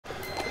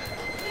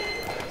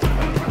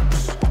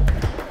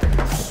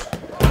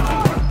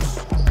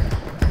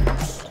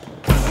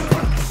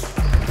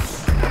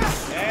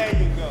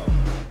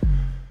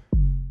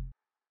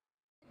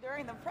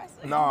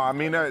No, I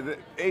mean,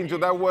 Angel,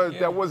 that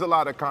was a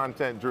lot of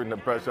content during the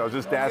press show. I was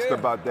just asked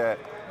about that.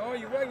 Oh,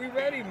 you right? We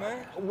ready,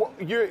 man. Well,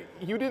 you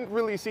didn't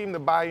really seem to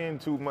buy in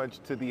too much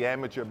to the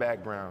amateur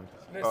background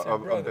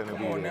Listen, brother,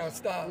 come on Benavidez. now,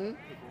 stop.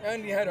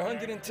 Andy had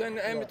 110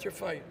 amateur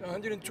fight,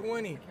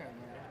 120,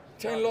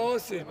 10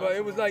 losses, but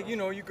it was like, you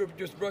know, you could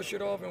just brush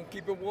it off and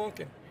keep it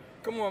walking.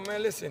 Come on,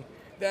 man, listen.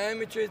 The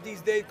amateurs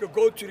these days could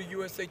go to the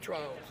USA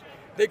trials.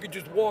 They could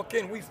just walk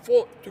in. We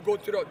fought to go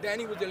to the,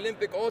 Danny was the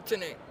Olympic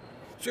alternate.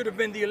 Should have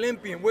been the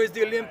Olympian. Where's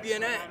the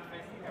Olympian at?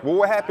 Well,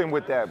 what happened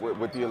with that,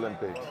 with the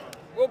Olympics?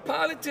 Well,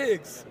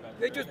 politics.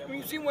 They just,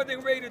 you see what they're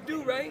ready to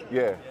do, right?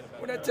 Yeah.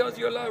 Well, that tells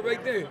you a lot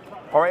right there.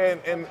 All right,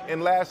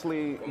 and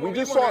lastly, we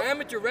just saw an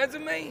amateur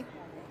resume.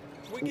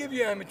 We give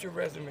you an amateur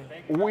resume.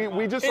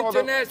 We just saw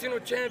them. International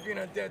champion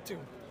at that too.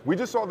 We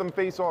just saw them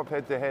face off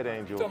head to head,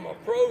 Angel. Talking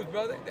about pros,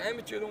 brother. The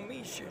amateur don't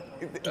mean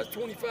shit. That's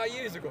 25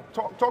 years ago.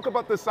 Talk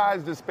about the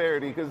size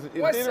disparity, because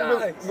what size?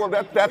 Really, well,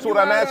 that's what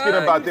I'm asking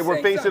about. They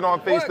were facing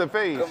on face to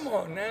face. Come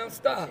on now,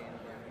 stop.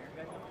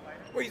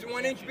 Well, he's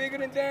 1 inch bigger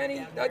than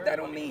Danny. That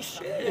don't mean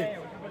shit.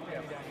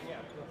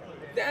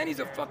 Danny's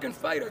a fucking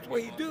fighter. That's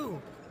what he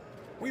do.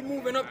 We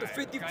moving up to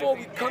 54.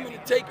 We coming to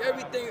take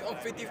everything on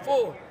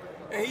 54.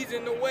 And he's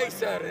in the way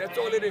Saturday. That's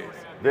all it is.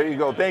 There you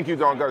go. Thank you,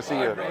 Don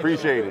Garcia.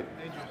 Appreciate it.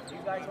 You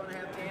guys want to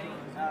have